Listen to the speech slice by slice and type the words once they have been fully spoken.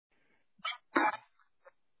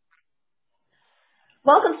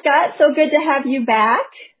Welcome, Scott. So good to have you back.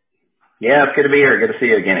 Yeah, it's good to be here. Good to see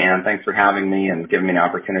you again, Ann. Thanks for having me and giving me an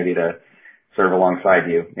opportunity to serve alongside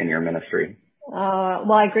you in your ministry.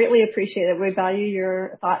 Well, I greatly appreciate it. We value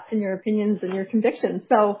your thoughts and your opinions and your convictions.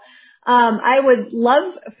 So I would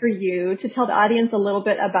love for you to tell the audience a little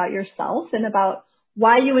bit about yourself and about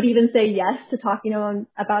why you would even say yes to talking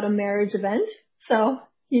about a marriage event. So can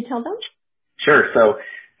you tell them? Sure. So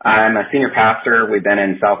I'm a senior pastor. We've been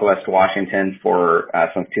in Southwest Washington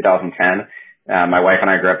since 2010. My wife and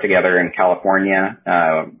I grew up together in California.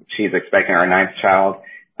 She's expecting our 9th child.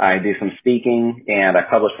 I do some speaking and I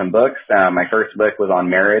publish some books. My first book was on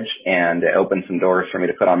marriage, and it opened some doors for me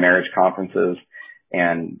to put on marriage conferences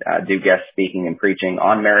and do guest speaking and preaching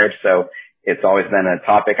on marriage. So it's always been a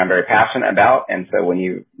topic I'm very passionate about. And so when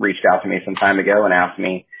you reached out to me some time ago and asked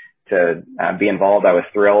me to be involved, I was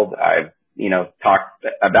thrilled. I've talked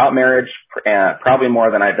about marriage probably more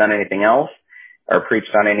than I've done anything else or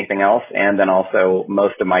preached on anything else. And then also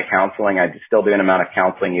most of my counseling, I still do an amount of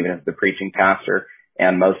counseling even as the preaching pastor.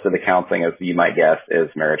 And most of the counseling, as you might guess, is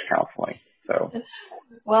marriage counseling. So,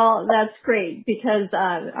 well, that's great because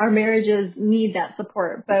our marriages need that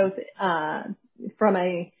support, both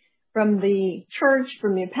from the church,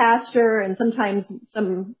 from the pastor, and sometimes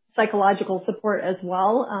some psychological support as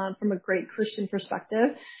well from a great Christian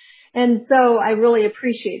perspective. And so I really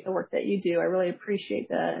appreciate the work that you do. I really appreciate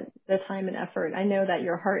the time and effort. I know that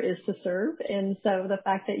your heart is to serve, and so the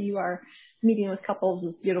fact that you are meeting with couples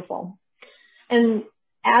is beautiful. And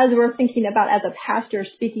as we're thinking about, as a pastor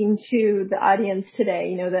speaking to the audience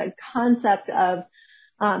today, the concept of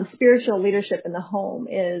spiritual leadership in the home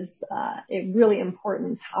is a really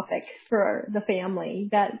important topic for the family,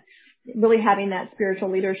 that really having that spiritual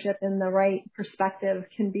leadership in the right perspective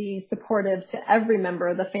can be supportive to every member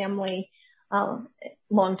of the family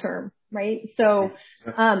long term, right? So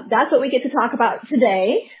that's what we get to talk about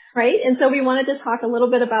today, right? And so we wanted to talk a little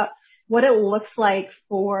bit about what it looks like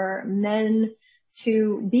for men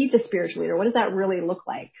to be the spiritual leader. What does that really look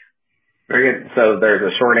like? Very good. So there's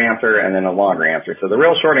a short answer and then a longer answer. So the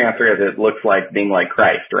real short answer is it looks like being like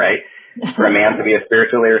Christ, right? For a man to be a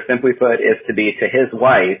spiritual leader, simply put, is to be to his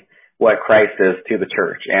wife what Christ is to the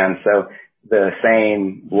church. And so the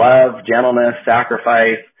same love, gentleness,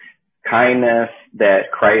 sacrifice, kindness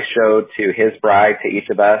that Christ showed to his bride, to each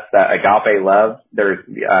of us, that agape love. There's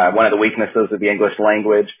one of the weaknesses of the English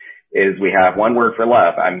language is we have one word for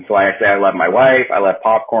love. So I say I love my wife, I love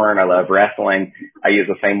popcorn, I love wrestling. I use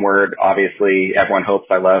the same word. Obviously, everyone hopes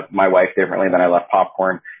I love my wife differently than I love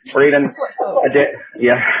popcorn, or even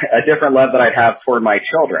a different love that I'd have toward my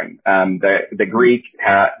children. The Greek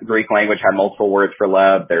language had multiple words for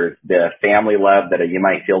love. There's the family love that you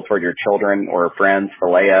might feel toward your children or friends,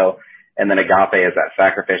 phileo, and then agape is that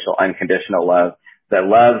sacrificial, unconditional love that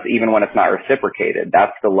loves even when it's not reciprocated.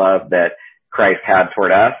 That's the love that Christ had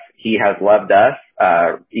toward us. He has loved us,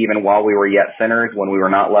 even while we were yet sinners, when we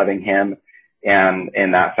were not loving him. And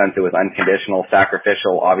in that sense, it was unconditional,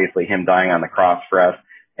 sacrificial, obviously him dying on the cross for us.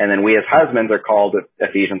 And then we as husbands are called,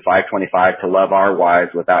 Ephesians 5:25, to love our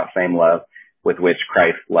wives with that same love with which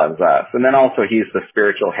Christ loves us. And then also he's the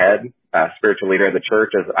spiritual head, spiritual leader of the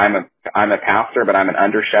church. As I'm a pastor, but I'm an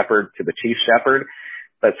under shepherd to the chief shepherd.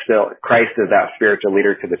 But still, Christ is that spiritual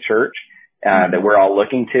leader to the church. That we're all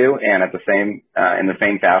looking to, and in the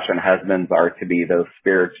same fashion, husbands are to be those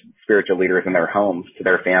spiritual leaders in their homes, to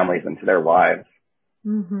their families, and to their wives.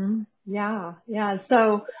 Mm-hmm. Yeah.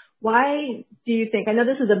 So why do you think, I know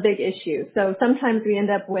this is a big issue, so sometimes we end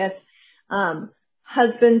up with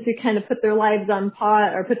husbands who kind of put their lives on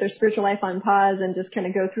pause, or put their spiritual life on pause and just kind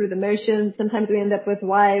of go through the motions. Sometimes we end up with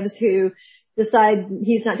wives who decide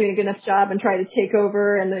he's not doing a good enough job and try to take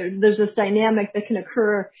over, and there's this dynamic that can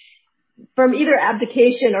occur from either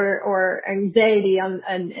abdication or anxiety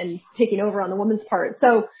and taking over on the woman's part.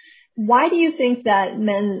 So why do you think that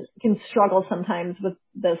men can struggle sometimes with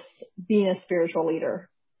this being a spiritual leader?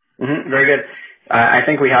 Mm-hmm. Very good. I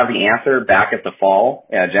think we have the answer back at the fall.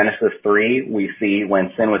 Genesis 3, we see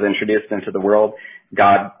when sin was introduced into the world,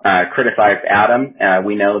 God criticized Adam.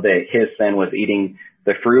 We know that his sin was eating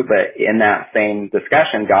the fruit, but in that same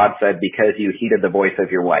discussion, God said, because you heeded the voice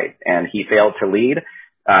of your wife, and he failed to lead.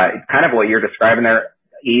 Kind of what you're describing there,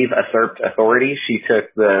 Eve usurped authority. She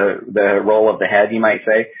took the role of the head, you might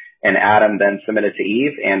say, and Adam then submitted to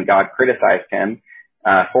Eve, and God criticized him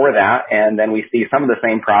for that. And then we see some of the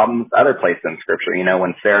same problems other places in Scripture.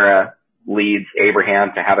 When Sarah leads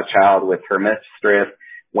Abraham to have a child with her mistress,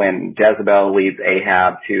 when Jezebel leads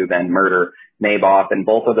Ahab to then murder Naboth. In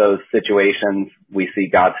both of those situations, we see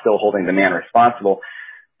God still holding the man responsible.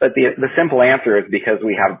 But the simple answer is because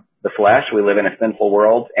we have the flesh, we live in a sinful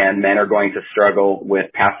world, and men are going to struggle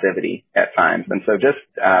with passivity at times. And so just,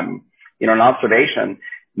 an observation,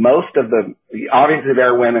 obviously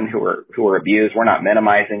there are women who are abused. We're not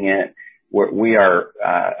minimizing it. We are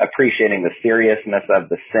appreciating the seriousness of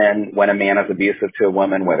the sin when a man is abusive to a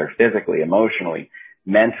woman, whether physically, emotionally,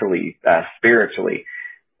 mentally, spiritually.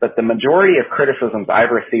 But the majority of criticisms I've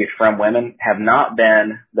received from women have not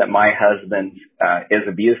been that my husband is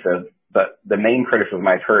abusive, but the main criticism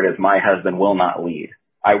I've heard is my husband will not lead.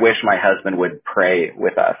 I wish my husband would pray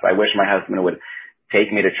with us. I wish my husband would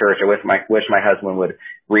take me to church. I wish my husband would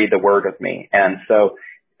read the word with me. And so,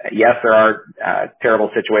 yes, there are terrible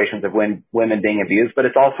situations of women being abused, but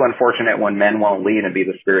it's also unfortunate when men won't lead and be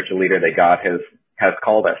the spiritual leader that God has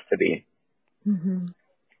called us to be. Mm-hmm.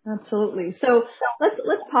 Absolutely. So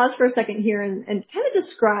let's pause for a second here and kind of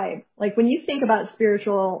describe, like, when you think about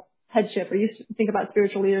spiritual headship or you think about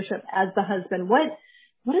spiritual leadership as the husband, what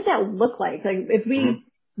does that look like? Like, if we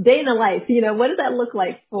day in the life, what does that look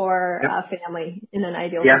like for a family in an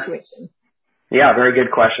ideal situation? Yeah, very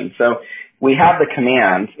good question. So we have the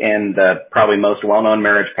command in the probably most well-known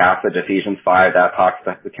marriage passage, Ephesians 5,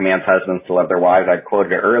 that commands husbands to love their wives. I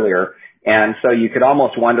quoted it earlier. And so you could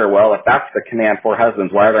almost wonder, well, if that's the command for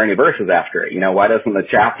husbands, why are there any verses after it? Why doesn't the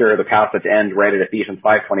chapter or the passage end right at Ephesians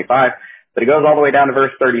 5:25? But it goes all the way down to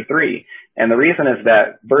verse 33. And the reason is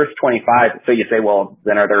that verse 25, so you say, well,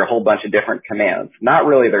 then are there a whole bunch of different commands? Not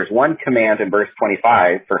really. There's one command in verse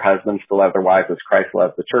 25 for husbands to love their wives as Christ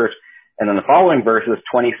loves the church. And then the following verses,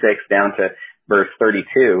 26 down to verse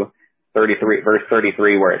 33, verse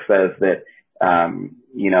 33, where it says that,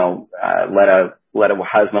 let a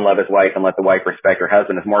husband love his wife and let the wife respect her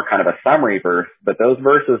husband is more kind of a summary verse. But those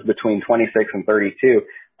verses between 26 and 32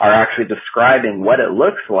 are actually describing what it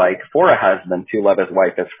looks like for a husband to love his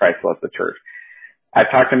wife as Christ loves the church. I've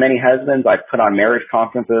talked to many husbands. I've put on marriage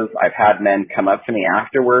conferences. I've had men come up to me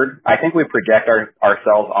afterward. I think we project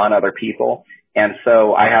ourselves on other people. And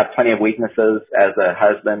so I have plenty of weaknesses as a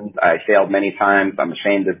husband. I failed many times. I'm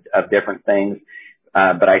ashamed of different things.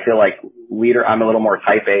 But I feel like I'm a little more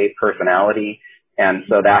type A personality. And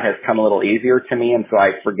so that has come a little easier to me. And so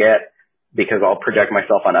I forget, because I'll project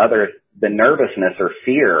myself on others, the nervousness or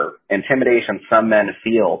fear, intimidation some men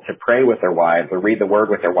feel to pray with their wives or read the word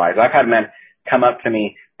with their wives. I've had men come up to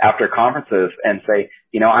me after conferences and say,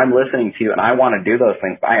 I'm listening to you and I want to do those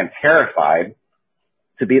things, but I am terrified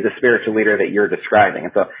to be the spiritual leader that you're describing.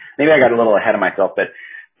 And so maybe I got a little ahead of myself, but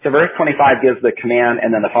so verse 25 gives the command, and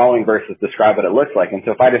then the following verses describe what it looks like. And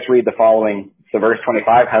so if I just read the following, so verse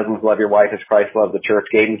 25, husbands love your wife as Christ loved the church,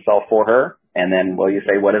 gave himself for her. And then, well, you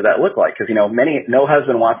say, what does that look like? Because, no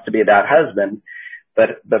husband wants to be that husband,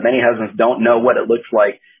 but many husbands don't know what it looks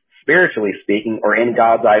like spiritually speaking or in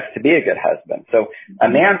God's eyes to be a good husband. So a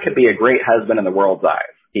man could be a great husband in the world's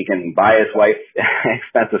eyes. He can buy his wife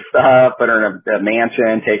expensive stuff, put her in a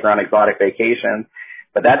mansion, take her on exotic vacations.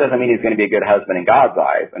 But that doesn't mean he's going to be a good husband in God's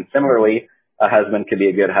eyes. And similarly, a husband could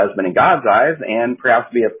be a good husband in God's eyes and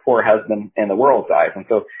perhaps be a poor husband in the world's eyes. And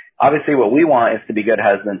so obviously what we want is to be good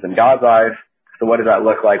husbands in God's eyes. So what does that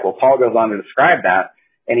look like? Well, Paul goes on to describe that,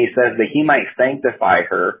 and he says that he might sanctify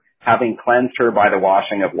her, having cleansed her by the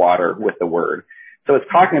washing of water with the word. So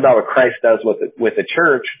it's talking about what Christ does with the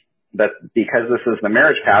church, but because this is the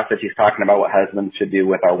marriage passage, he's talking about what husbands should do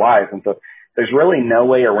with our wives. And so there's really no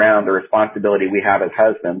way around the responsibility we have as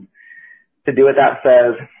husbands to do what that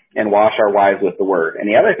says and wash our wives with the word. And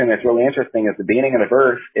the other thing that's really interesting is the beginning of the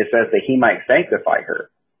verse, it says that he might sanctify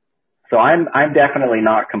her. So I'm definitely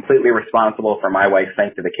not completely responsible for my wife's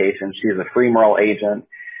sanctification. She's a free moral agent.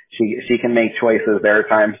 She can make choices. There are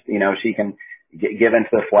times, she can give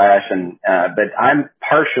into the flesh, but I'm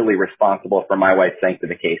partially responsible for my wife's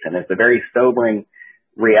sanctification. It's a very sobering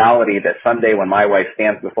reality that someday when my wife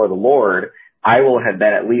stands before the Lord, I will have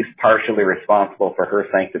been at least partially responsible for her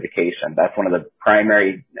sanctification. That's one of the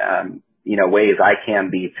primary, ways I can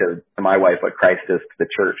be to my wife what Christ is to the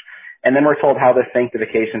church. And then we're told how this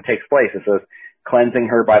sanctification takes place. It says, cleansing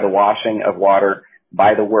her by the washing of water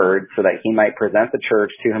by the word, so that he might present the church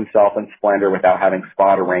to himself in splendor without having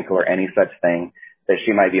spot or wrinkle or any such thing, that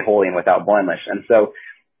she might be holy and without blemish. And so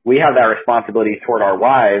we have that responsibility toward our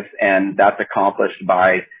wives, and that's accomplished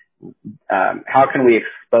by how can we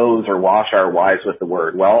expose or wash our wives with the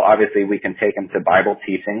word? Well, obviously we can take them to Bible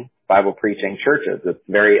teaching, Bible preaching churches. It's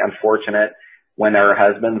very unfortunate when there are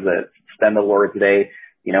husbands that spend the Lord's day,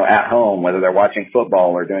 at home, whether they're watching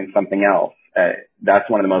football or doing something else. That's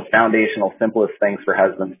one of the most foundational, simplest things for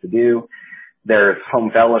husbands to do. There's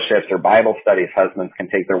home fellowships or Bible studies husbands can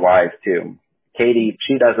take their wives to. Katie,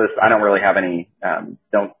 she does this. I don't really have any,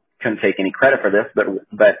 don't couldn't take any credit for this,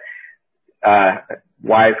 but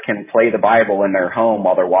wives can play the Bible in their home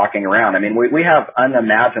while they're walking around. I mean, we have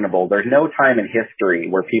unimaginable. There's no time in history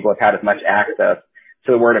where people have had as much access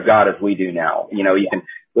to the Word of God as we do now. You know, you can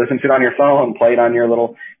listen to it on your phone, play it on your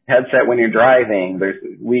little headset when you're driving.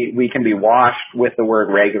 We can be washed with the Word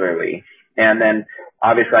regularly. And then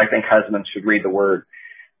obviously I think husbands should read the Word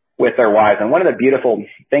with their wives. And one of the beautiful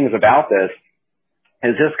things about this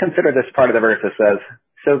is just consider this part of the verse that says,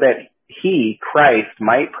 so that he, Christ,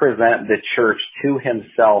 might present the church to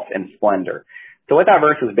himself in splendor. So what that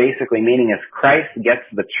verse is basically meaning is Christ gets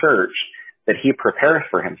the church that he prepares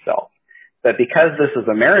for himself. But because this is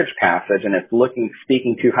a marriage passage and it's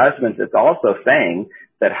speaking to husbands, it's also saying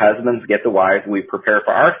that husbands get the wives we prepare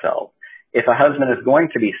for ourselves. If a husband is going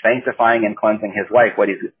to be sanctifying and cleansing his wife, what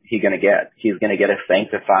is he going to get? He's going to get a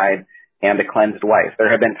sanctified and a cleansed wife. There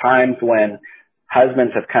have been times when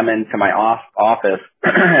husbands have come into my office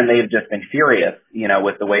and they've just been furious, you know,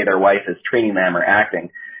 with the way their wife is treating them or acting.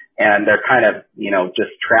 And they're kind of, you know,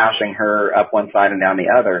 just trashing her up one side and down the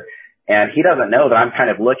other. And he doesn't know that I'm kind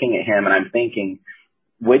of looking at him and I'm thinking,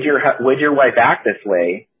 would your wife act this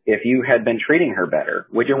way if you had been treating her better?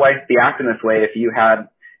 Would your wife be acting this way if you had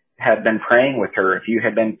been praying with her, if you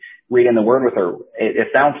had been reading the Word with her? It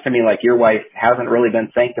sounds to me like your wife hasn't really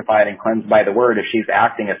been sanctified and cleansed by the Word if she's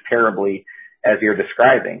acting as terribly as you're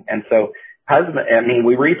describing. And so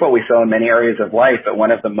we reap what we sow in many areas of life, but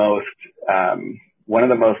one of the most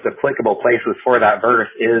applicable places for that verse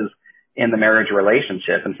is in the marriage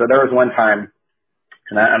relationship. And so there was one time,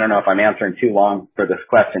 and I don't know if I'm answering too long for this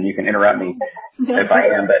question, you can interrupt me if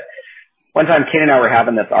I am, but one time Kate and I were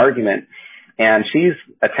having this argument, and she's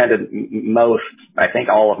attended I think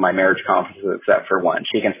all of my marriage conferences except for one.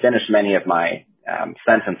 She can finish many of my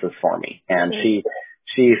sentences for me. And she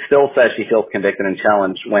still says she feels convicted and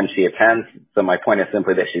challenged when she attends. So my point is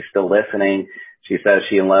simply that she's still listening. She says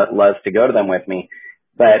she loves to go to them with me.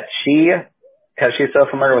 But because she's so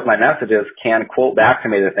familiar with my messages, can quote back to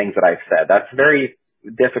me the things that I've said. That's very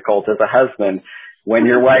difficult as a husband when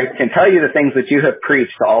your wife can tell you the things that you have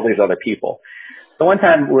preached to all these other people. So one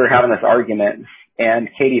time we were having this argument, and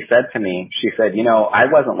Katie said to me, she said, you know, I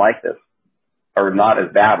wasn't like this, or not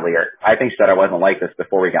as badly, or I think she said I wasn't like this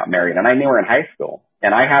before we got married. And I knew her in high school.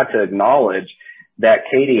 And I had to acknowledge that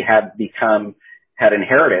Katie had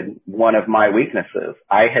inherited one of my weaknesses.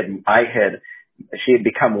 She had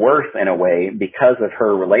become worse in a way because of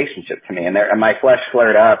her relationship to me. And my flesh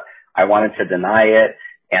flared up. I wanted to deny it.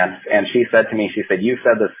 And she said to me, you've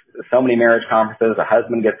said this so many marriage conferences, a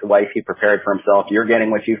husband gets the wife he prepared for himself. You're getting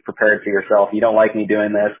what you've prepared for yourself. You don't like me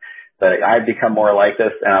doing this, but I've become more like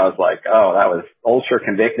this. And I was like, oh, that was ultra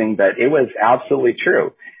convicting, but it was absolutely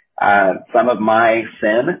true. Some of my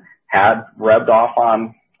sin had rubbed off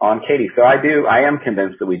on Katie. So I am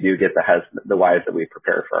convinced that we do get the wives that we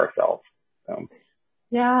prepare for ourselves. So.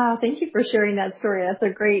 Yeah. Thank you for sharing that story. That's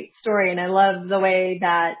a great story. And I love the way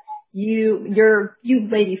that you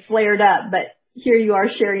maybe flared up, but here you are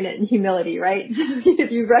sharing it in humility, right?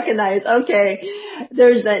 You recognize, okay,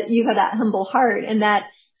 you have that humble heart, and that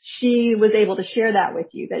she was able to share that with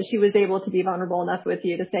you, that she was able to be vulnerable enough with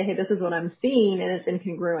you to say, hey, this is what I'm seeing, and it's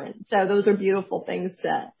incongruent. So those are beautiful things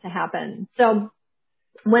to happen. So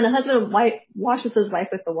when a husband washes his wife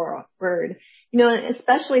with the Word, you know,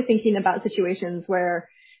 especially thinking about situations where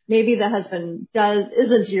maybe the husband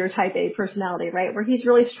isn't your type A personality, right? Where he's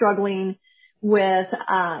really struggling with,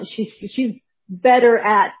 she's better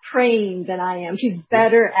at praying than I am. She's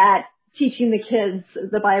better at teaching the kids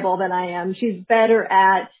the Bible than I am. She's better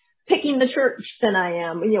at picking the church than I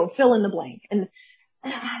am, you know, fill in the blank. And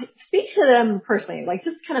speak to them personally, like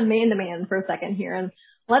just kind of man to man for a second here and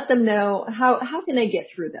let them know how can they get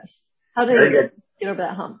through this? How do they get over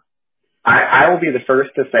that hump? I will be the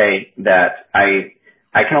first to say that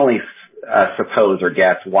I can only suppose or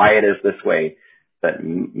guess why it is this way, but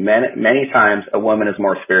many times a woman is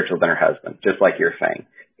more spiritual than her husband, just like you're saying.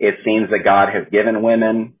 It seems that God has given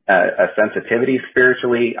women a sensitivity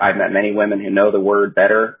spiritually. I've met many women who know the Word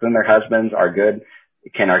better than their husbands, are good,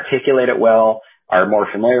 can articulate it well, are more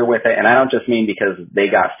familiar with it. And I don't just mean because they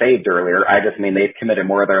got saved earlier. I just mean they've committed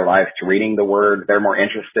more of their lives to reading the Word. They're more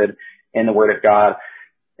interested in the Word of God.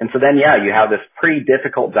 And so then, yeah, you have this pretty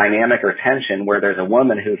difficult dynamic or tension where there's a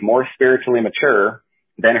woman who's more spiritually mature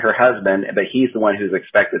than her husband, but he's the one who's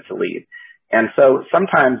expected to lead. And so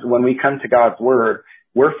sometimes when we come to God's Word,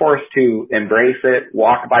 we're forced to embrace it,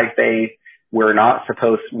 walk by faith. We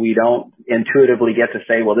don't intuitively get to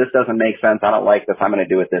say, well, this doesn't make sense. I don't like this. I'm going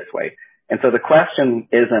to do it this way. And so the question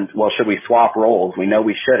isn't, well, should we swap roles? We know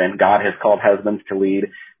we shouldn't. God has called husbands to lead,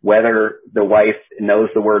 whether the wife knows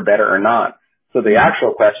the Word better or not. So the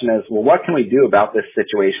actual question is, well, what can we do about this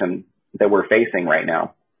situation that we're facing right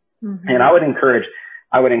now? Mm-hmm. And I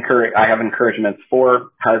have encouragements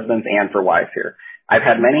for husbands and for wives here. I've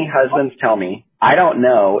had many husbands tell me, I don't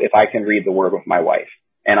know if I can read the word with my wife.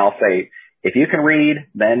 And I'll say, if you can read,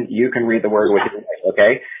 then you can read the word with your wife,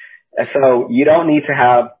 okay? So you don't need to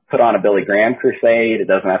have put on a Billy Graham crusade. It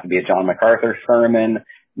doesn't have to be a John MacArthur sermon.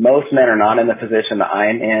 Most men are not in the position that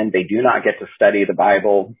I'm in. They do not get to study the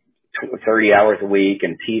Bible 30 hours a week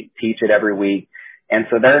and teach it every week. And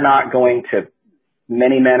so they're not going to,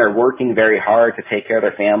 many men are working very hard to take care of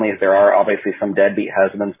their families. There are obviously some deadbeat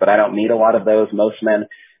husbands, but I don't meet a lot of those. Most men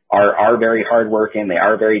are very hardworking. They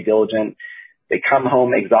are very diligent. They come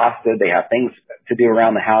home exhausted. They have things to do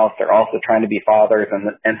around the house. They're also trying to be fathers.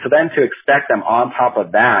 And so then to expect them on top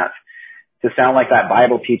of that to sound like that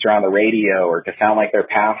Bible teacher on the radio or to sound like their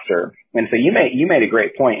pastor. And so you made a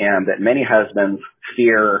great point, Ann, that many husbands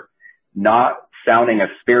fear not sounding as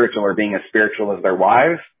spiritual or being as spiritual as their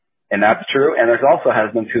wives. And that's true. And there's also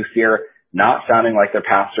husbands who fear not sounding like their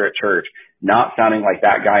pastor at church, not sounding like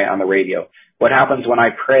that guy on the radio. What happens when I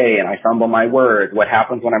pray and I fumble my words? What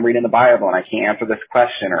happens when I'm reading the Bible and I can't answer this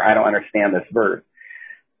question or I don't understand this verse?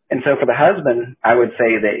 And so for the husband, I would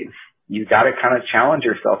say that you've got to kind of challenge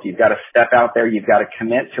yourself. You've got to step out there. You've got to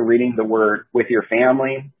commit to reading the word with your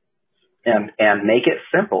family and make it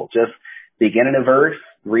simple. Just begin in a verse,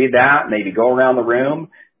 read that, maybe go around the room.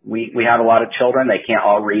 We have a lot of children. They can't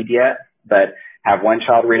all read yet, but have one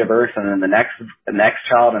child read a verse and then the next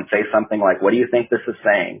child and say something like, what do you think this is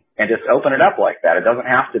saying? And just open it up like that. It doesn't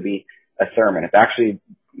have to be a sermon. It's actually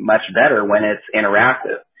much better when it's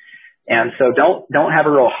interactive. And so don't have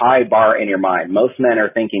a real high bar in your mind. Most men are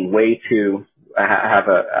thinking way too,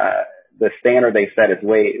 the standard they set is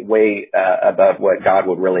way above what God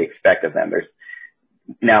would really expect of them.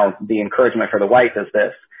 Now the encouragement for the wife is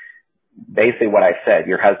this. Basically what I said,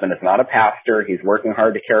 your husband is not a pastor. He's working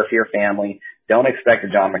hard to care for your family. Don't expect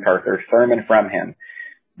a John MacArthur sermon from him.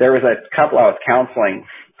 There was a couple I was counseling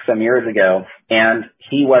some years ago, and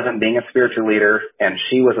he wasn't being a spiritual leader, and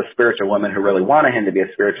she was a spiritual woman who really wanted him to be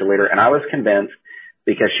a spiritual leader. And I was convinced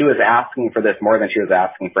because she was asking for this more than she was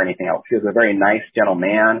asking for anything else. He was a very nice, gentle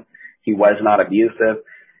man. He was not abusive.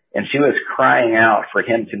 And she was crying out for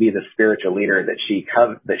him to be the spiritual leader that she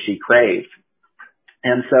craved.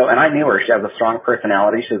 And I knew her. She has a strong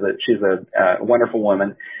personality. She's a wonderful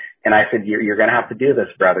woman. And I said, you're going to have to do this,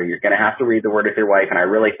 brother. You're going to have to read the word with your wife. And I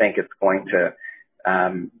really think it's going to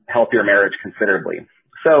help your marriage considerably.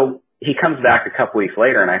 So he comes back a couple weeks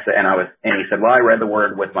later and he said, well, I read the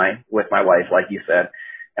word with my wife, like you said.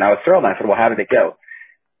 And I was thrilled. And I said, well, how did it go?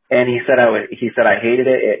 And he said, I hated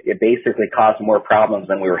it. It basically caused more problems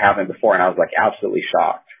than we were having before. And I was like absolutely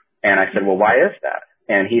shocked. And I said, well, why is that?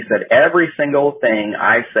 And he said, every single thing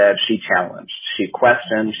I said, she challenged. She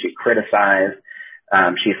questioned. She criticized.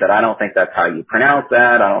 She said, I don't think that's how you pronounce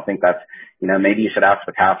that. I don't think that's, maybe you should ask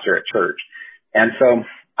the pastor at church. And so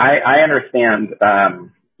I understand,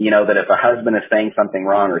 that if a husband is saying something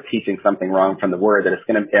wrong or teaching something wrong from the word, that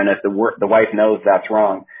and if the wife knows that's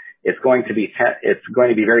wrong, it's going to be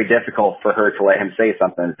very difficult for her to let him say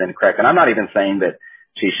something that's incorrect. And I'm not even saying that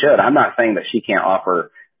she should. I'm not saying that she can't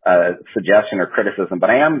offer suggestion or criticism, but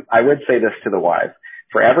I would say this to the wives.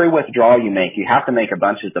 For every withdrawal you make, you have to make a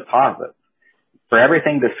bunch of deposits. For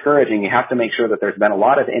everything discouraging, you have to make sure that there's been a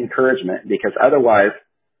lot of encouragement, because otherwise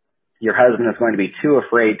your husband is going to be too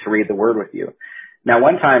afraid to read the word with you. Now,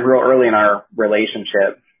 one time real early in our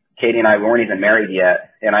relationship, Katie and I weren't even married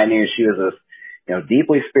yet, and I knew she was this,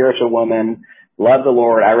 deeply spiritual woman, loved the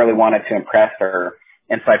Lord. I really wanted to impress her.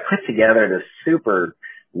 And so I put together this super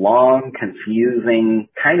long, confusing,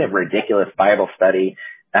 kind of ridiculous Bible study.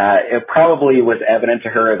 It probably was evident to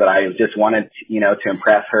her that I just wanted, to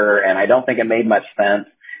impress her, and I don't think it made much sense.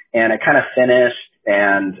 And it kind of finished,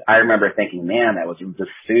 and I remember thinking, man, that was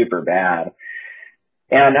just super bad.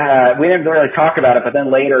 And we didn't really talk about it, but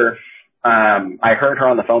then later I heard her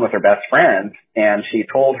on the phone with her best friend, and she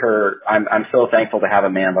told her, I'm so thankful to have a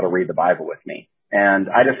man that'll read the Bible with me. And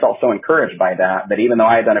I just felt so encouraged by that even though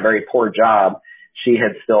I had done a very poor job, she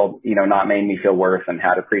had still, not made me feel worse and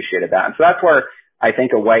had appreciated that. And so that's where I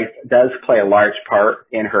think a wife does play a large part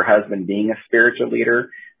in her husband being a spiritual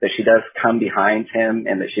leader, that she does come behind him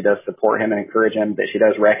and that she does support him and encourage him, that she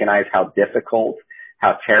does recognize how difficult,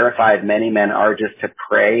 how terrified many men are just to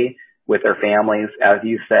pray with their families. As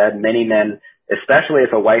you said, many men, especially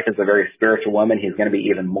if a wife is a very spiritual woman, he's going to be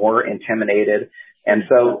even more intimidated. And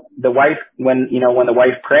so the wife, when the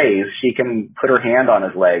wife prays, she can put her hand on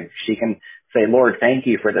his leg. She can say, Lord, thank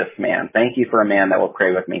you for this man. Thank you for a man that will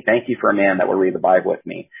pray with me. Thank you for a man that will read the Bible with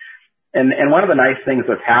me. And one of the nice things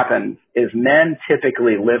that's happened is men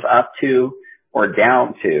typically live up to or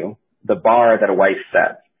down to the bar that a wife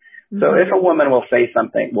sets. So if a woman will say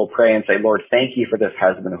something, will pray and say, Lord, thank you for this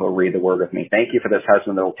husband who will read the word with me. Thank you for this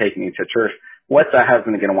husband that will take me to church. What's that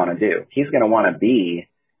husband going to want to do? He's going to want to be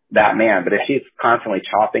that man. But if she's constantly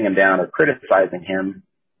chopping him down or criticizing him,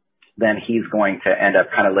 then he's going to end up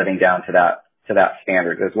kind of living down to that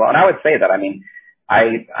standard as well. And I would say that, I mean,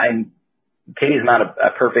 Katie's not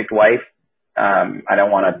a perfect wife. I don't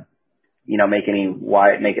want to,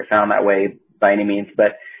 make it sound that way by any means,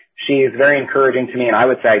 but she is very encouraging to me. And I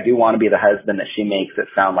would say I do want to be the husband that she makes it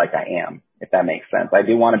sound like I am, if that makes sense. I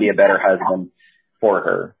do want to be a better husband for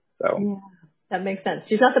her. So yeah, that makes sense.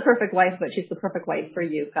 She's not the perfect wife, but she's the perfect wife for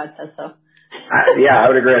you. God says so. I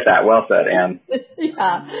would agree with that. Well said, Ann.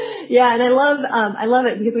 Yeah. And I love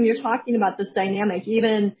it because when you're talking about this dynamic,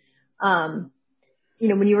 even, when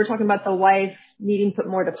you were talking about the wife needing to put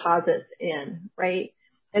more deposits in, right?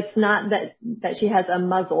 It's not that she has a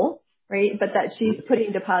muzzle, right? But that she's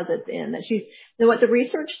putting deposits in, that she's, what the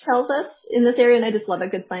research tells us in this area, and I just love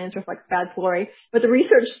it, good science reflects God's glory. What the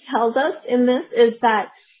research tells us in this is that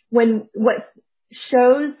what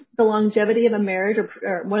shows the longevity of a marriage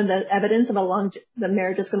or one of the evidence of the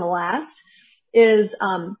marriage is going to last is,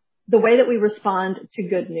 the way that we respond to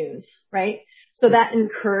good news, right? So that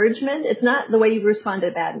encouragement, it's not the way you respond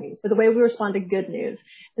to bad news, but the way we respond to good news.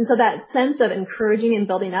 And so that sense of encouraging and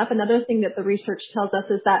building up, another thing that the research tells us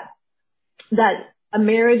is that a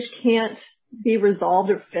marriage can't be resolved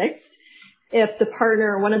or fixed if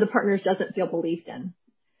one of the partners doesn't feel believed in.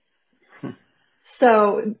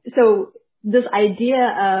 So this idea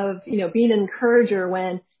of, being an encourager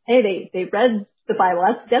when, hey, they read the Bible.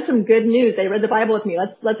 That's some good news. They read the Bible with me.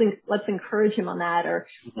 Let's encourage him on that, or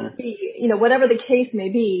whatever the case may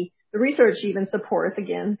be. The research even supports,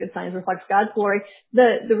 again, good science reflects God's glory.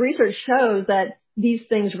 The research shows that these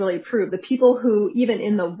things really prove the people who even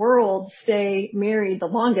in the world stay married the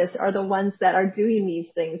longest are the ones that are doing these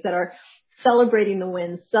things, that are celebrating the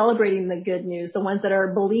wins, celebrating the good news, the ones that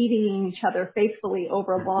are believing in each other faithfully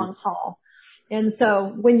over a long haul. And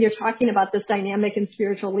so when you're talking about this dynamic in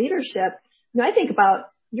spiritual leadership, I think about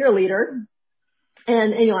you're a leader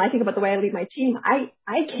and I think about the way I lead my team. I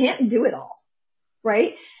can't do it all.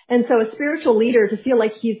 Right. And so a spiritual leader, to feel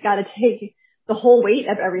like he's got to take the whole weight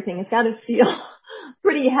of everything, it's got to feel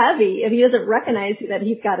pretty heavy if he doesn't recognize that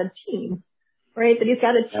he's got a team, right? That he's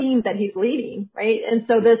got a team that he's leading. Right. And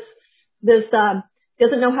so this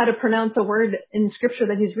doesn't know how to pronounce a word in scripture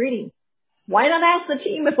that he's reading. Why not ask the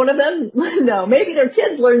team if one of them, maybe their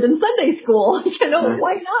kids learned in Sunday school,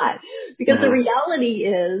 why not? Because the reality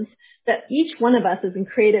is that each one of us is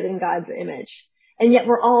created in God's image, and yet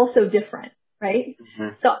we're all so different, right?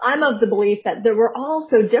 So I'm of the belief that we're all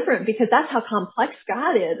so different because that's how complex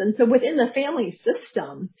God is. And so within the family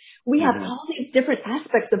system, we have all these different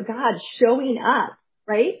aspects of God showing up,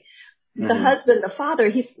 right? The husband, the father,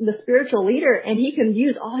 he's the spiritual leader, and he can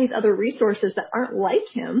use all these other resources that aren't like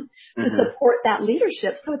him to support that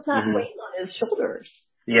leadership. So it's not weighing on his shoulders.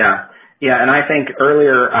 Yeah. Yeah. And I think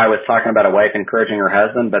earlier I was talking about a wife encouraging her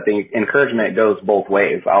husband, but the encouragement goes both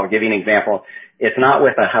ways. I'll give you an example. It's not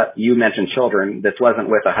with you mentioned children. This wasn't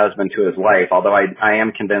with a husband to his wife, although I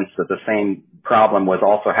am convinced that the same problem was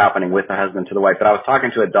also happening with the husband to the wife. But I was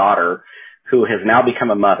talking to a daughter who has now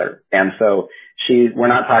become a mother. And so we're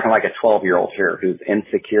not talking like a 12-year-old here who's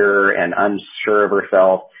insecure and unsure of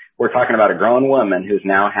herself. We're talking about a grown woman who's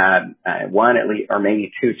now had one at least, or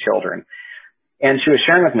maybe two children. And she was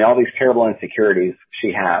sharing with me all these terrible insecurities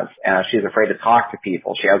she has. She's afraid to talk to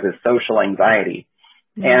people. She has this social anxiety.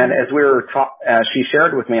 And as we were she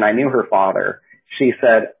shared with me, and I knew her father, she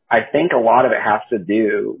said, I think a lot of it has to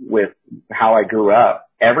do with how I grew up.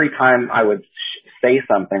 Every time I would say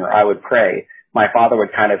something or I would pray, my father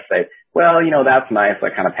would kind of say, well, that's nice. I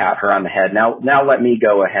kind of pat her on the head. Now let me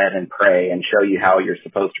go ahead and pray and show you how you're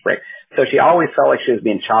supposed to pray. So she always felt like she was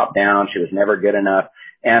being chopped down. She was never good enough.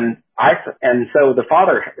 And so the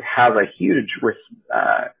father has a huge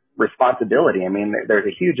responsibility. I mean, there's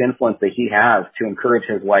a huge influence that he has to encourage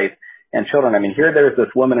his wife and children. I mean, here there's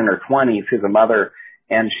this woman in her 20s who's a mother,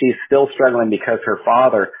 and she's still struggling because her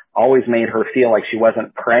father always made her feel like she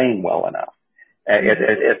wasn't praying well enough.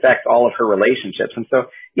 It affects all of her relationships. And so,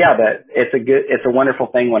 yeah, it's a wonderful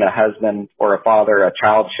thing when a husband or a father, a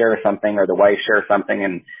child shares something, or the wife shares something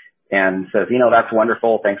and says, that's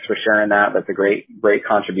wonderful. Thanks for sharing that. That's a great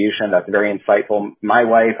contribution. That's very insightful. My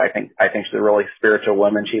wife, I think she's a really spiritual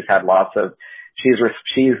woman. She's had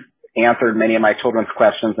she's answered many of my children's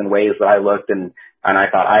questions in ways that I looked and I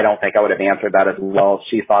thought, I don't think I would have answered that as well.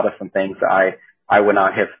 She thought of some things that I would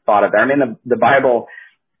not have thought of. I mean, the Bible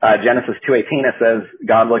Genesis 2:18, it says,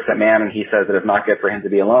 God looks at man and he says it is not good for him to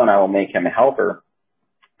be alone. I will make him a helper.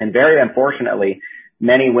 And very unfortunately,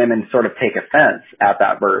 many women sort of take offense at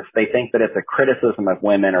that verse. They think that it's a criticism of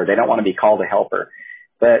women, or they don't want to be called a helper.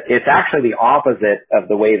 But it's actually the opposite of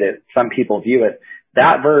the way that some people view it.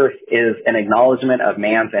 That verse is an acknowledgement of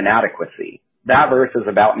man's inadequacy. That verse is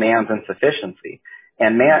about man's insufficiency.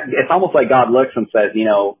 And man, it's almost like God looks and says, you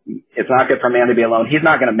know, it's not good for man to be alone. He's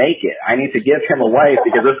not going to make it. I need to give him a wife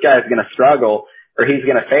because this guy's going to struggle or he's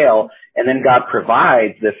going to fail. And then God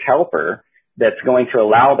provides this helper that's going to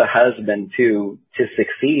allow the husband to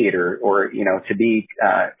succeed or, you know, to be,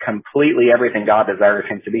 completely everything God desires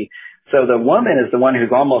him to be. So the woman is the one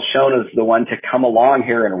who's almost shown as the one to come along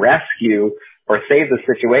here and rescue or save the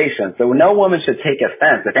situation. So no woman should take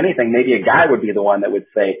offense. If anything, maybe a guy would be the one that would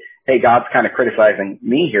say, hey, God's kind of criticizing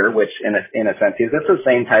me here, which in a sense is. It's the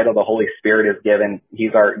same title the Holy Spirit is given.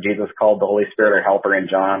 Jesus called the Holy Spirit our helper in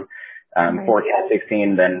John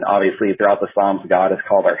 14:16. Then obviously throughout the Psalms, God is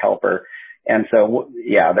called our helper. And so,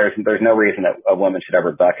 yeah, there's no reason that a woman should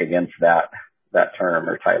ever buck against that term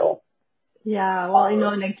or title. Yeah, well, you know,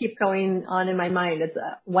 and I keep going on in my mind. It's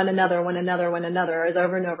one another, is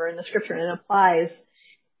over and over in the scripture, and it applies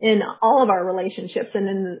in all of our relationships. And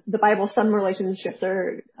in the Bible, some relationships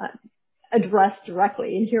are addressed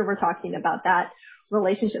directly. And here we're talking about that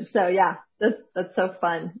relationship. So yeah, that's so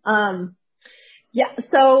fun.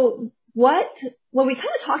 So well, we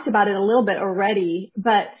kind of talked about it a little bit already,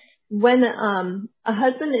 but when a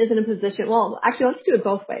husband is in a position, well, actually, let's do it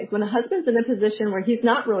both ways. When a husband's in a position where he's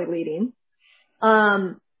not really leading,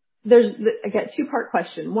 there's, again, two-part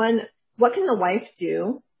question. One, what can the wife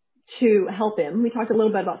do to help him? We talked a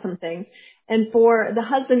little bit about some things. And for the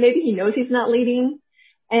husband, maybe he knows he's not leading.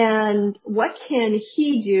 And what can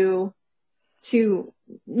he do to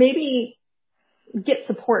maybe get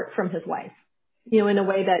support from his wife, you know, in a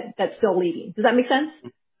way that's still leading? Does that make sense?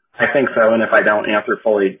 I think so. And if I don't answer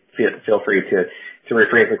fully, feel free to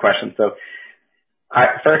rephrase the question. So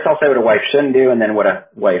first I'll say what a wife shouldn't do and then what a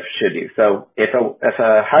wife should do. So if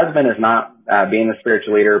a husband is not being the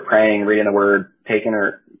spiritual leader, praying, reading the word, taking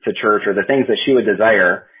her to church, or the things that she would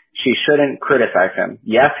desire, she shouldn't criticize him.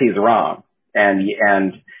 Yes, he's wrong.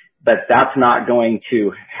 But that's not going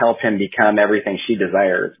to help him become everything she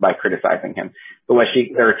desires by criticizing him. But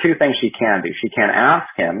there are two things she can do. She can ask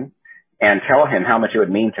him and tell him how much it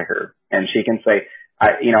would mean to her. And she can say,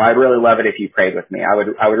 I'd really love it if you prayed with me. I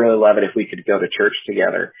would really love it if we could go to church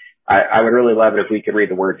together. I would really love it if we could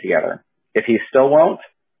read the word together. If he still won't,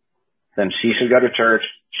 then she should go to church.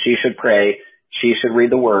 She should pray. She should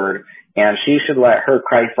read the word, and she should let her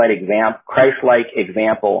Christ-like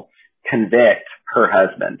example convict her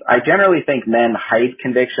husband. I generally think men hide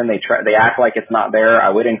conviction. They act like it's not there. I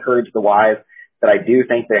would encourage the wives that I do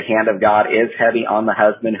think the hand of God is heavy on the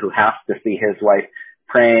husband who has to see his wife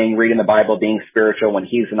praying, reading the Bible, being spiritual when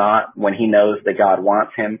he's not, when he knows that God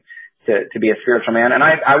wants him to be a spiritual man. And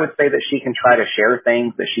I would say that she can try to share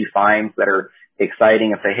things that she finds that are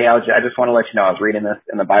exciting and say, hey, I just want to let you know, I was reading this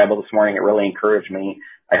in the Bible this morning. It really encouraged me.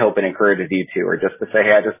 I hope it encourages you too. Or just to say,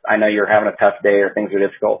 hey, I know you're having a tough day or things are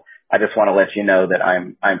difficult. I just want to let you know that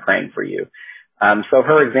I'm praying for you. So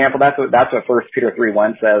her example, that's what 1 Peter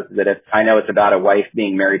 3:1 says, that I know it's about a wife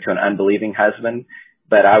being married to an unbelieving husband,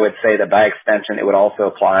 but I would say that by extension, it would also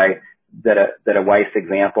apply that a wife's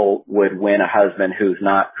example would win a husband who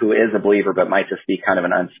is a believer, but might just be kind of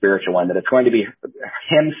an unspiritual one, that it's going to be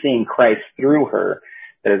him seeing Christ through her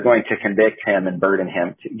that is going to convict him and burden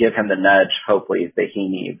him, to give him the nudge, hopefully, that he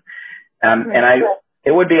needs.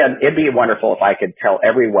 It'd be wonderful if I could tell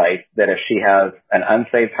every wife that if she has an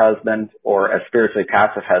unsaved husband or a spiritually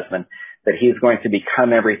passive husband, that he's going to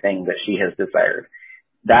become everything that she has desired.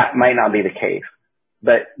 That might not be the case.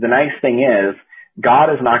 But the nice thing is,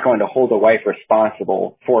 God is not going to hold a wife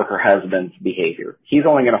responsible for her husband's behavior. He's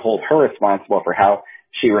only going to hold her responsible for how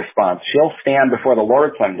she responds. She'll stand before the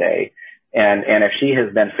Lord someday, and if she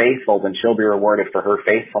has been faithful, then she'll be rewarded for her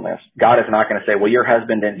faithfulness. God is not going to say, well, your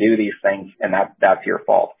husband didn't do these things, and that's your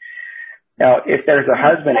fault. Now, if there's a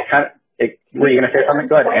husband, were you going to say something?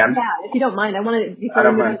 Go ahead, Ann. Yeah, if you don't mind,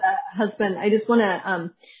 before we move to the husband, I just want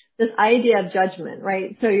to, this idea of judgment,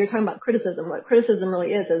 right? So you're talking about criticism. What criticism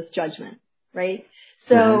really is judgment, right?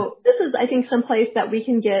 So This is, I think, some place that we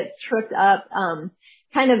can get tripped up,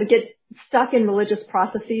 kind of get stuck in religious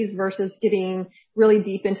processes versus getting really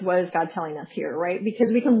deep into what is God telling us here, right?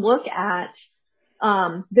 Because we can look at,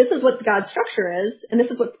 this is what God's structure is, and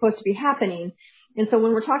this is what's supposed to be happening. And so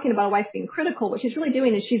when we're talking about a wife being critical, what she's really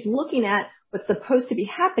doing is she's looking at what's supposed to be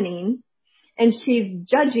happening, and she's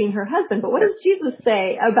judging her husband. But what does Jesus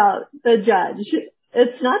say about the judge?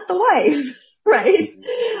 It's not the wife. right?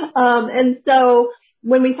 And so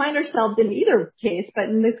when we find ourselves in either case, but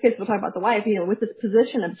in this case, we'll talk about the wife, with this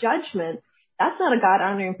position of judgment, that's not a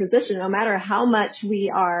God-honoring position, no matter how much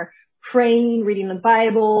we are praying, reading the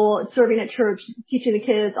Bible, serving at church, teaching the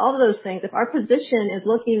kids, all of those things. If our position is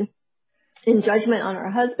looking in judgment on our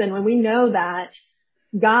husband, when we know that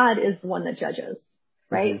God is the one that judges,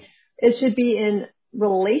 right? Mm-hmm. It should be in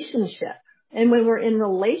relationship. And when we're in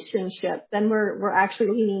relationship, then we're actually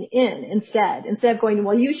leaning in instead of going,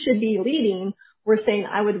 well, you should be leading. We're saying,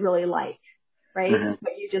 I would really like, right? Mm-hmm.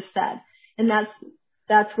 What you just said. And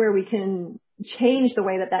that's where we can change the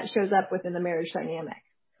way that shows up within the marriage dynamic.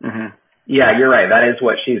 Mm-hmm. Yeah, you're right. That is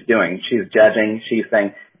what she's doing. She's judging. She's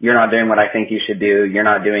saying, you're not doing what I think you should do. You're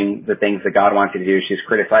not doing the things that God wants you to do. She's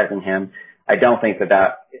criticizing him. I don't think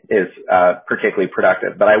that is particularly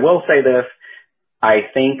productive. But I will say this. I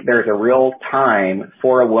think there's a real time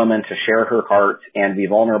for a woman to share her heart and be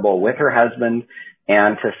vulnerable with her husband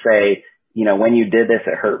and to say, when you did this,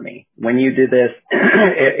 it hurt me. When you did this,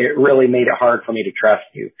 it really made it hard for me to trust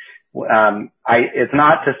you. It's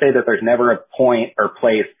not to say that there's never a point or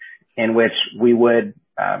place in which we would,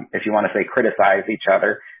 if you want to say, criticize each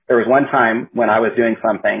other. There was one time when I was doing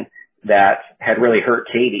something that had really hurt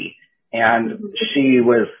Katie, and she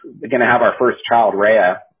was going to have our first child,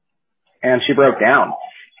 Rhea. And she broke down,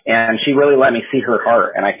 and she really let me see her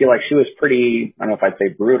heart. And I feel like she was pretty, I don't know if I'd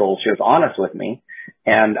say brutal. She was honest with me.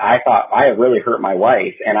 And I thought I have really hurt my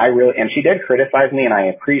wife. And she did criticize me, and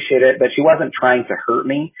I appreciate it, but she wasn't trying to hurt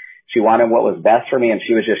me. She wanted what was best for me, and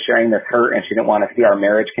she was just sharing this hurt, and she didn't want to see our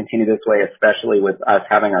marriage continue this way, especially with us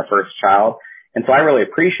having our first child. And so I really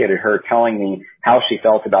appreciated her telling me how she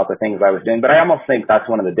felt about the things I was doing. But I almost think that's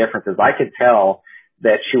one of the differences. I could tell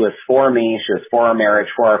that she was for me, she was for our marriage,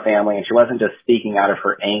 for our family, and she wasn't just speaking out of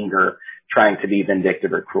her anger, trying to be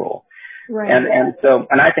vindictive or cruel. Right. And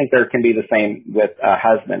I think there can be the same with a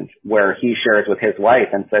husband, where he shares with his wife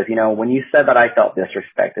and says, when you said that, I felt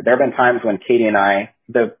disrespected. There have been times when Katie and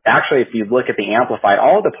actually, if you look at the Amplified,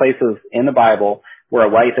 all of the places in the Bible where a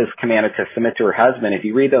wife is commanded to submit to her husband, if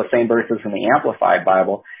you read those same verses in the Amplified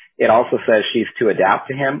Bible, it also says she's to adapt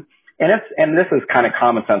to him. And this is kind of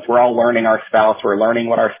common sense. We're all learning our spouse. We're learning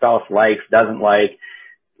what our spouse likes, doesn't like.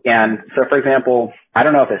 And so, for example, I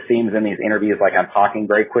don't know if it seems in these interviews like I'm talking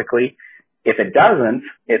very quickly. If it doesn't,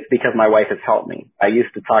 it's because my wife has helped me. I used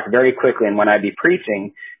to talk very quickly, and when I'd be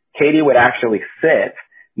preaching, Katie would actually sit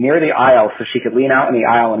near the aisle so she could lean out in the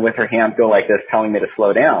aisle and with her hands go like this, telling me to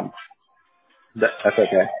slow down. That's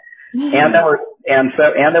okay. And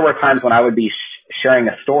there were times when I would be sharing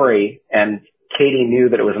a story, and Katie knew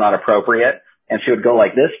that it was not appropriate, and she would go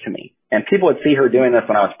like this to me. And people would see her doing this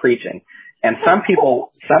when I was preaching. And some people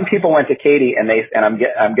went to Katie, and I'm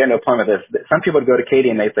getting to a point with this. Some people would go to Katie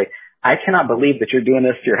and they'd say, I cannot believe that you're doing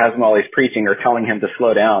this to your husband while he's preaching, or telling him to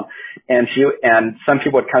slow down. And some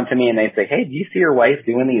people would come to me and they'd say, hey, do you see your wife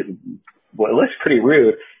doing these? Well, it looks pretty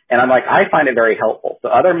rude. And I'm like, I find it very helpful. So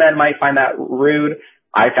other men might find that rude.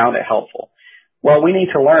 I found it helpful. Well, we need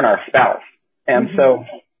to learn our spouse. And so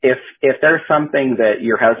if there's something that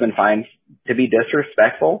your husband finds to be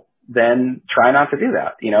disrespectful, then try not to do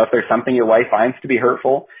that. If there's something your wife finds to be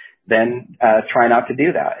hurtful, then try not to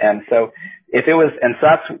do that. And so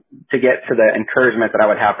that's to get to the encouragement that I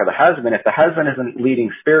would have for the husband. If the husband isn't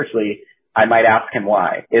leading spiritually, I might ask him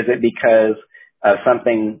why. Is it because of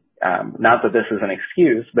something, not that this is an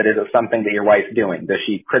excuse, but is it something that your wife's doing? Does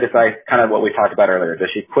she criticize, kind of what we talked about earlier?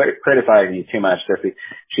 Does she criticize you too much? Does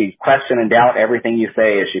she question and doubt everything you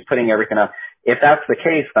say? Is she putting everything up? If that's the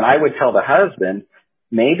case, then I would tell the husband,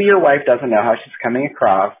 maybe your wife doesn't know how she's coming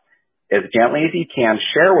across. As gently as you can,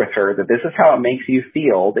 share with her that this is how it makes you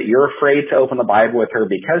feel, that you're afraid to open the Bible with her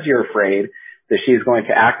because you're afraid that she's going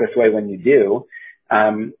to act this way when you do.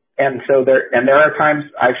 And there are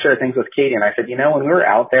times I've shared things with Katie, and I said, when we were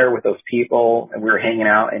out there with those people and we were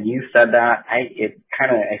hanging out and you said that,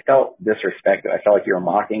 I felt disrespected. I felt like you were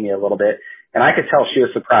mocking me a little bit. And I could tell she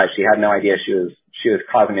was surprised. She had no idea she was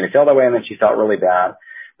causing me to feel that way, and then she felt really bad.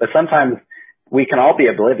 But sometimes we can all be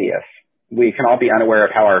oblivious. We can all be unaware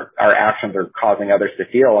of how our actions are causing others to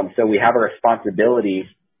feel. And so we have a responsibility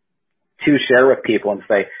to share with people and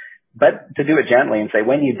say, but to do it gently and say,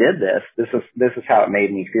 when you did this is how it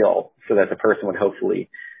made me feel, so that the person would hopefully,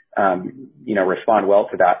 respond well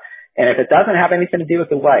to that. And if it doesn't have anything to do with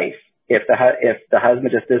the wife, if the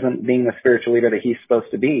husband just isn't being the spiritual leader that he's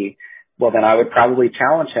supposed to be, well, then I would probably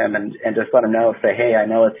challenge him and just let him know, say, hey, I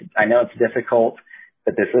know it's difficult,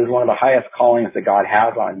 but this is one of the highest callings that God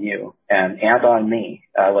has on you and on me.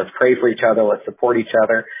 Let's pray for each other. Let's support each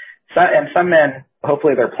other. And some men,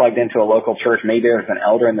 hopefully they're plugged into a local church. Maybe there's an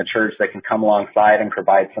elder in the church that can come alongside and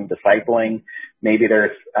provide some discipling. Maybe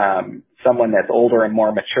there's someone that's older and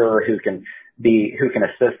more mature who can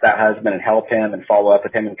assist that husband and help him and follow up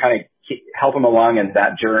with him and kind of help him along in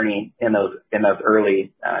that journey in those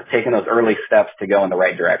early, taking those early steps to go in the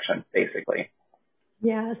right direction, basically.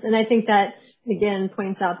 Yes. And I think that again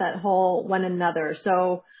points out that whole one another.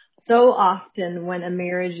 So often when a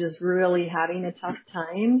marriage is really having a tough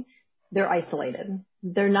time, they're isolated.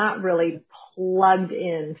 They're not really plugged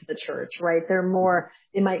into the church, right?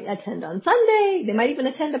 They might attend on Sunday. They might even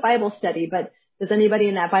attend a Bible study, but does anybody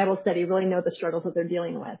in that Bible study really know the struggles that they're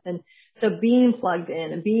dealing with? And so being plugged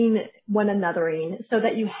in and being one anothering so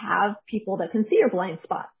that you have people that can see your blind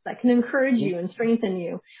spots, that can encourage you and strengthen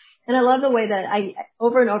you. And I love the way that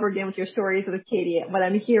over and over again with your stories with Katie, what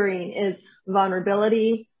I'm hearing is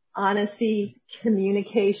vulnerability, honesty,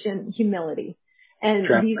 communication, humility. And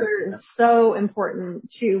these are so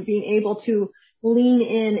important to being able to lean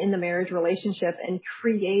in the marriage relationship and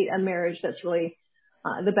create a marriage that's really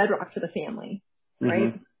the bedrock for the family,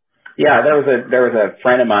 right? Mm-hmm. Yeah, there was a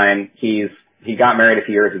friend of mine. He got married a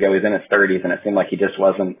few years ago. He's in his 30s, and it seemed like he just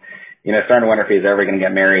wasn't, starting to wonder if he's ever going to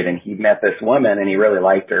get married. And he met this woman, and he really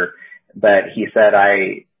liked her, but he said,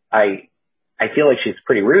 I feel like she's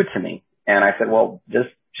pretty rude to me. And I said, well, just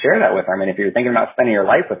share that with her. I mean, if you're thinking about spending your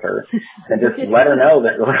life with her, then just let her know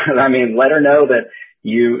that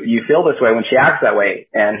you feel this way when she acts that way.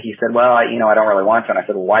 And he said, well, I don't really want to. And I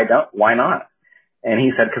said, well, why not? And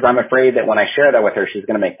he said, because I'm afraid that when I share that with her, she's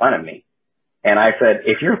going to make fun of me. And I said,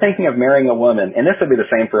 if you're thinking of marrying a woman, and this would be the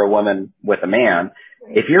same for a woman with a man,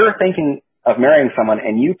 if you're thinking of marrying someone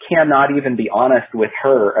and you cannot even be honest with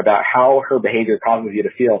her about how her behavior causes you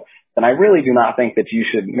to feel, then I really do not think that you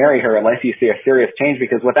should marry her unless you see a serious change,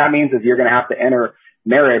 because what that means is you're going to have to enter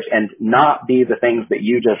marriage and not be the things that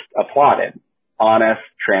you just applauded: honest,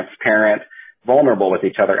 transparent, vulnerable with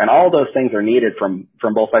each other. And all those things are needed from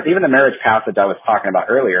both sides. Even the marriage passage I was talking about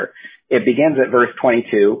earlier, it begins at verse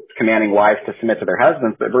 22, commanding wives to submit to their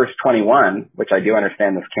husbands. But verse 21, which I do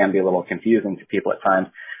understand this can be a little confusing to people at times,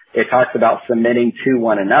 it talks about submitting to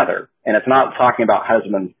one another. And it's not talking about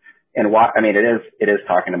husbands and it is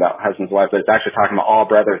talking about husbands and wives, but it's actually talking about all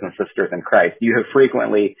brothers and sisters in Christ. You have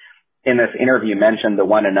frequently in this interview mentioned the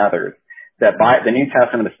one another. That by the New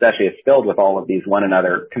Testament especially is filled with all of these one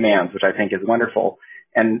another commands, which I think is wonderful.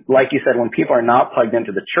 And like you said, when people are not plugged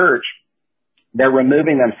into the church, they're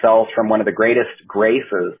removing themselves from one of the greatest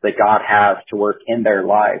graces that God has to work in their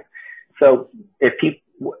lives. So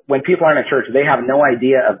when people aren't in church, they have no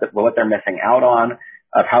idea of what they're missing out on,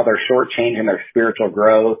 of how they're shortchanging their spiritual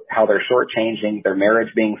growth, how they're shortchanging their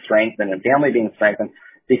marriage being strengthened and family being strengthened,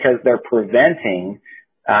 because they're preventing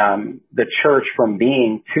the church from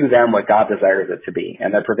being to them what God desires it to be.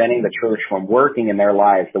 And they're preventing the church from working in their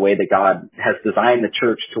lives the way that God has designed the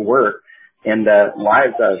church to work in the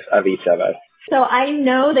lives of each of us. So I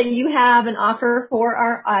know that you have an offer for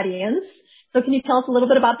our audience. So can you tell us a little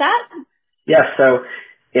bit about that? Yes. So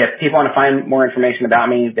if people want to find more information about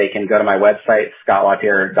me, they can go to my website,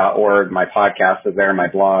 scottlatier.org. My podcast is there, my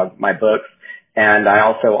blog, my books. And I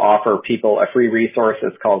also offer people a free resource.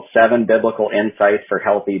 It's called 7 Biblical Insights for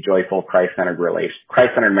Healthy, Joyful, Christ-Centered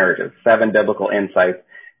Marriages. 7 Biblical Insights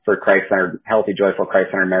for Christ-centered, healthy, joyful,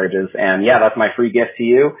 Christ-centered marriages. And yeah, that's my free gift to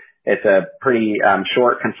you. It's a pretty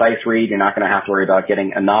short, concise read. You're not going to have to worry about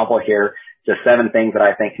getting a novel here. Just 7 things that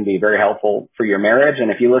I think can be very helpful for your marriage.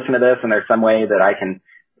 And if you listen to this and there's some way that I can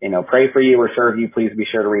pray for you or serve you, please be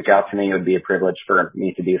sure to reach out to me. It would be a privilege for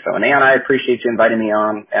me to do so. And Ann, I appreciate you inviting me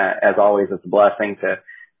on. As always, it's a blessing to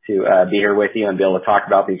be here with you and be able to talk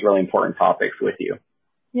about these really important topics with you.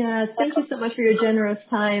 Yeah, thank you so much for your generous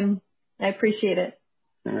time. I appreciate it.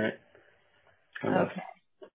 All right. Okay.